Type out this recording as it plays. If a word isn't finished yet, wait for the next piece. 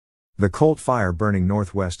The Colt Fire burning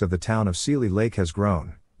northwest of the town of Seeley Lake has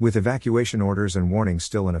grown, with evacuation orders and warnings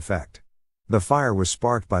still in effect. The fire was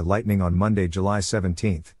sparked by lightning on Monday, July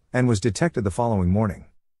 17, and was detected the following morning.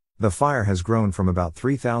 The fire has grown from about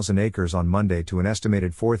 3,000 acres on Monday to an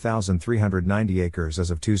estimated 4,390 acres as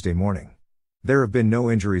of Tuesday morning. There have been no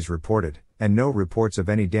injuries reported, and no reports of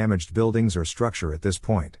any damaged buildings or structure at this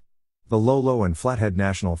point. The Lolo and Flathead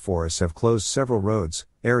National Forests have closed several roads,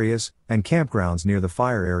 areas, and campgrounds near the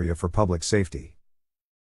fire area for public safety.